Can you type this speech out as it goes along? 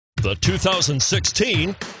The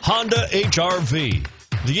 2016 Honda HR-V.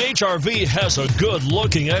 The HR-V has a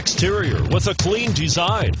good-looking exterior with a clean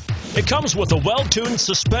design. It comes with a well-tuned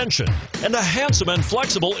suspension and a handsome and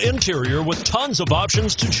flexible interior with tons of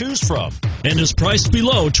options to choose from, and is priced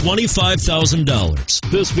below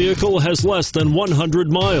 $25,000. This vehicle has less than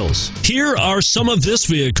 100 miles. Here are some of this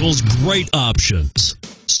vehicle's great options: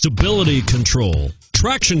 stability control,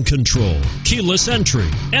 traction control, keyless entry,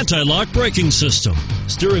 anti-lock braking system,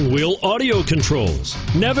 steering wheel audio controls,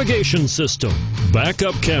 navigation system,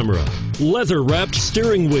 backup camera, leather-wrapped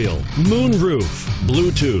steering wheel, moonroof,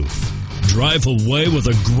 Bluetooth. Drive away with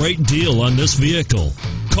a great deal on this vehicle.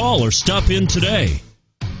 Call or stop in today.